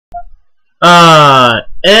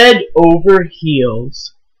Head over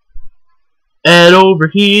heels. Head over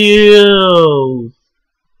heels.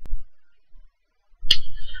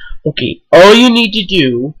 Okay, all you need to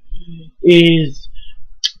do is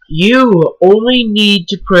you only need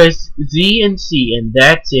to press Z and C, and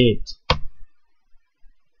that's it.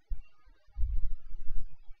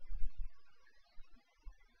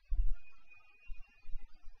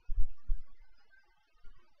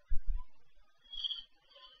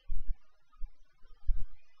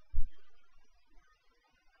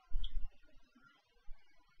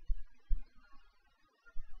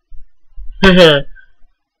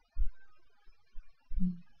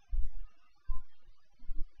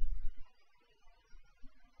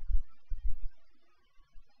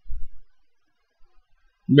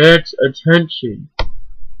 Next, attention.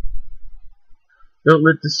 Don't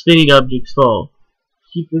let the spinning objects fall.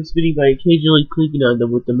 Keep them spinning by occasionally clicking on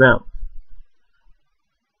them with the mouse.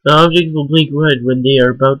 The objects will blink red when they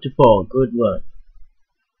are about to fall. Good luck.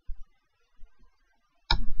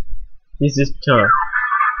 This is tough.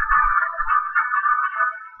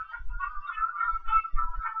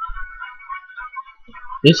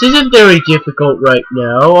 This isn't very difficult right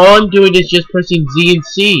now. All I'm doing is just pressing Z and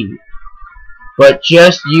C. But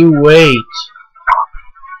just you wait.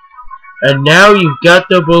 And now you've got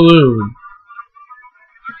the balloon.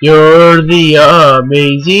 You're the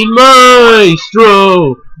amazing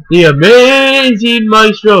maestro. The amazing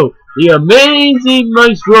maestro. The amazing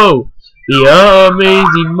maestro. The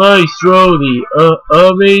amazing maestro. The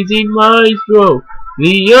amazing maestro.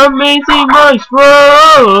 The amazing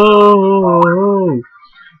maestro.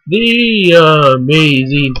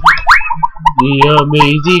 The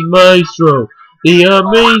amazing maestro. The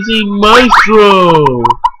amazing maestro.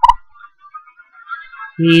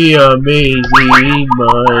 The amazing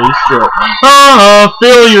maestro. Ah,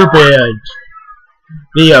 failure badge.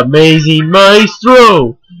 The amazing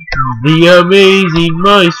maestro. The amazing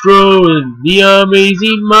maestro. The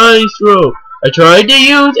amazing maestro. I tried to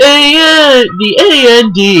use the A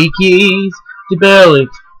and D keys to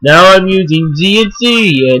balance. Now I'm using Z and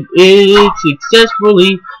C, and it's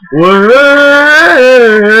successfully working.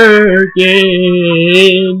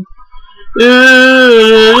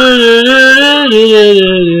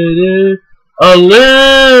 A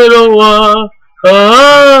little wobbly,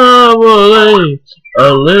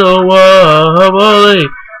 a little wobbly.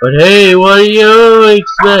 But hey, what do you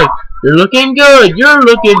expect? You're looking good, you're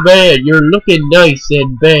looking bad, you're looking nice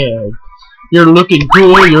and bad. You're looking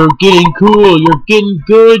cool, you're getting good, you're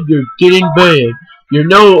getting bad. You're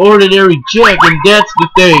no ordinary jack, and that's the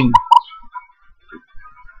thing.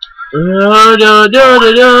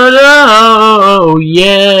 Oh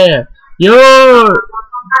yeah, you're...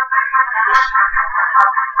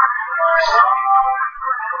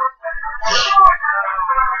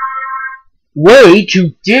 Way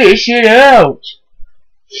to dish it out.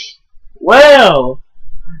 Well,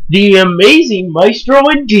 the amazing maestro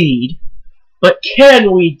indeed. But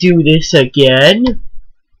can we do this again?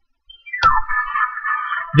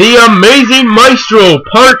 The Amazing Maestro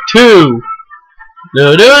Part 2.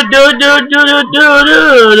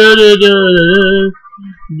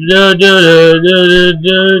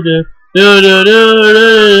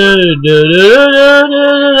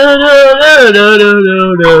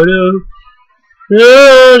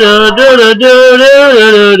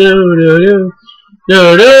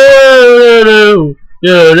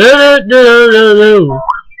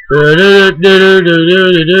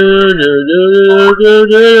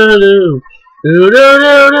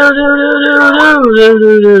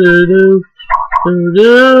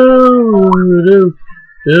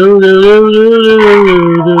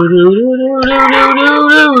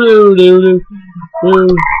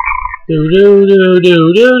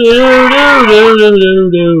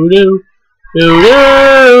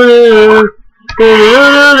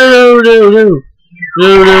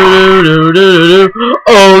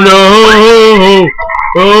 Oh no! Oh no! Oh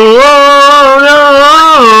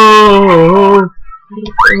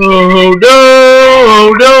no! Oh no!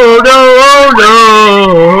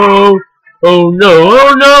 No! Oh no!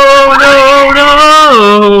 Oh no!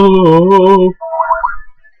 No!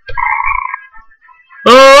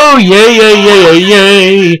 Oh yay! Yay! Yay!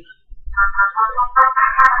 Yay!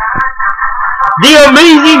 The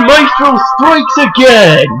Amazing Maestro strikes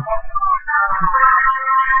again!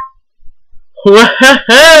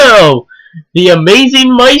 Wow! The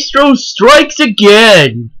Amazing Maestro strikes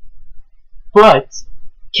again! But,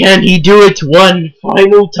 can he do it one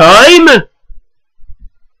final time?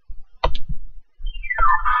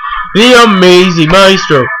 The Amazing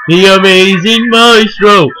Maestro! The Amazing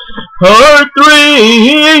Maestro! Part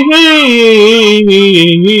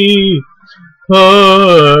 3!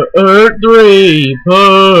 Part 3,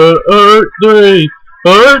 part 3,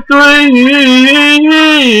 part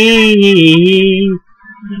 3,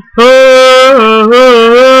 part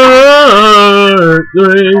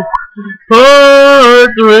 3, part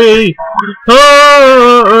 3,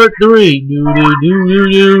 part 3,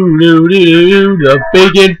 the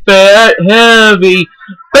big and fat heavy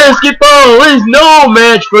basketball is no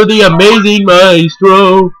match for the amazing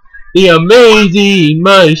maestro, the amazing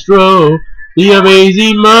maestro, the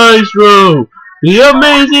amazing maestro, the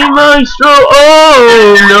amazing maestro.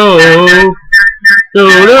 Oh no, no,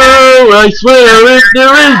 no, I swear if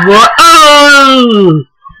there is one, oh,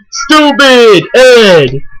 stupid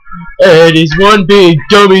Ed. Ed is one big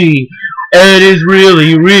dummy. Ed is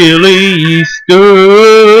really, really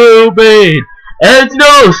stupid. Ed's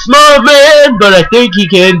no smart man, but I think he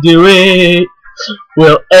can do it.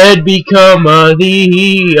 Will Ed become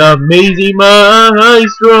the amazing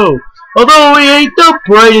maestro? Although he ain't the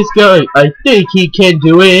brightest guy, I think he can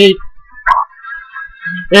do it.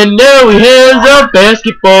 And now he has a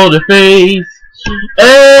basketball to face.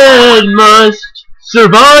 Ed must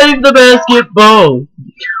survive the basketball.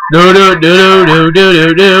 No, no, no, no, no,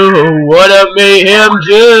 no, no. What a mayhem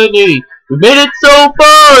journey. We made it so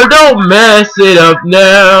far, don't mess it up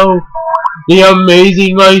now. The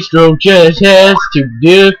amazing maestro just has to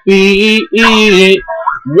defeat it.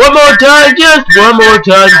 One more time, just one more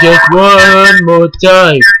time, just one more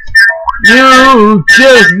time. You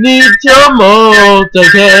just need to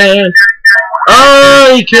multitask.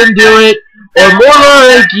 I can do it, or more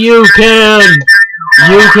like you can.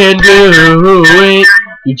 You can do it.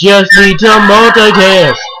 You just need to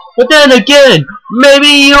multitask. But then again, maybe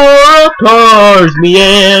you're a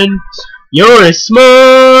Parsmian. You're as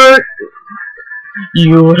smart.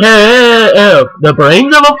 You have the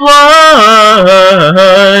brains of a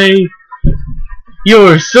fly.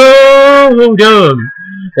 You're so dumb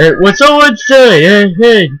that when someone said,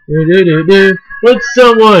 when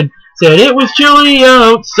someone said it was chilly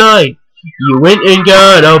outside, you went and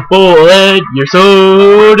got a bullet. You're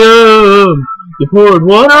so dumb. You poured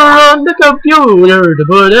water on the computer to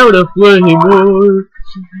put out a flame war.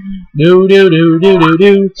 Do do do do do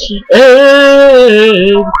do.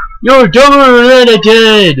 Ed, you're dumber than a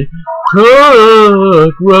dead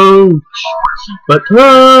cockroach. But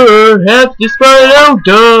perhaps despite how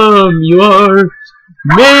dumb you are,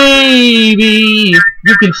 maybe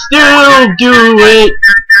you can still do it.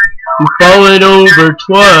 You've fallen over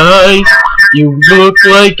twice. You look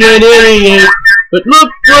like an idiot. But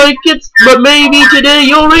maybe today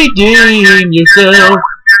you'll redeem yourself.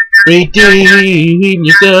 Redeem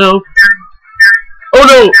yourself. Oh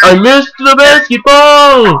no, I missed the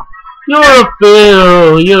basketball. You're a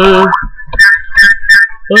failure.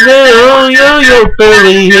 A failure, you're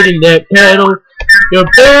barely hitting that paddle. You're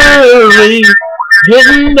barely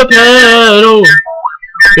hitting the paddle.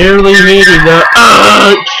 Barely hitting the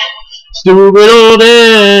stupid old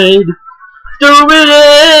Ed. Stupid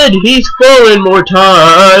Ed, he's fallen more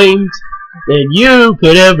times than you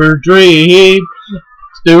could ever dream.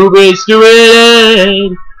 Stupid, stupid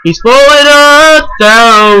Ed, he's fallen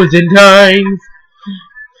 1,000 times.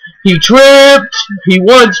 He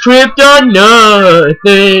once tripped on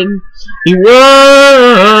nothing. He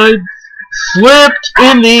once slipped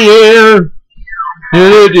in the air.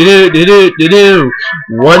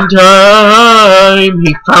 One time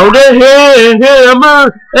he found a hammer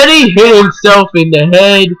and he hit himself in the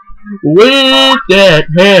head with that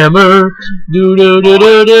hammer.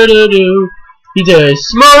 He's as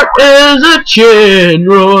smart as a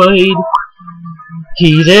chinroid.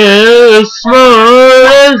 He's as smart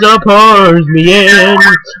as a Parsmian.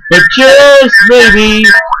 But just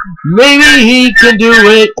maybe he can do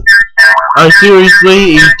it. I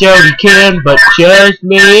seriously doubt he can, but just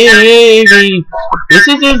maybe this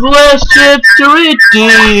is his last chance to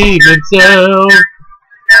redeem himself.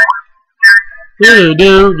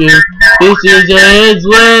 This is his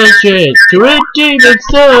last chance to redeem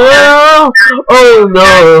himself. Oh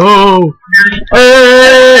no,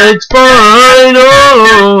 it's final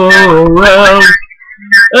round.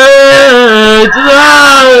 It's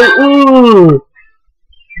not. Ooh.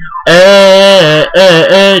 Ed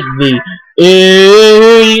the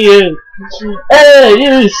idiot. Ed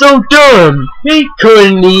is so dumb. He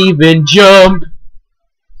couldn't even jump.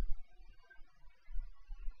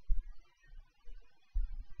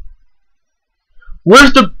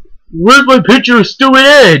 Where's my picture of stupid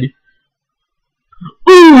Ed?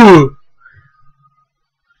 Ooh!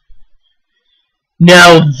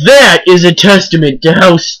 Now that is a testament to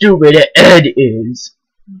how stupid Ed is.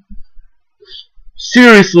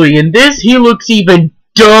 Seriously, in this he looks even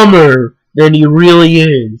dumber than he really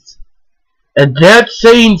is. And that's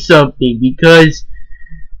saying something, because,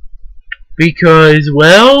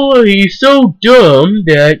 well, he's so dumb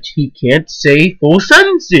that he can't say full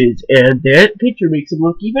sentences, and that picture makes him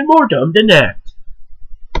look even more dumb than that.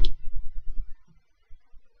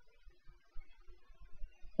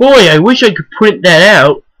 Boy, I wish I could print that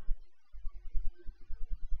out.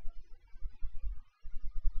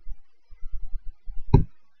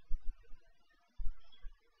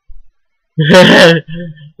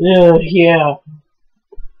 Yeah.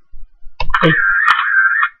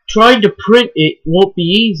 Trying to print it won't be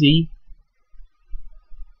easy.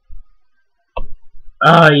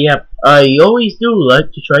 Yep. I always do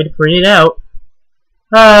like to try to print it out.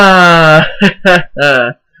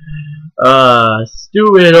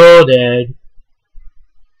 Stupid old Dad.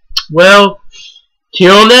 Well,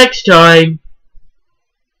 till next time.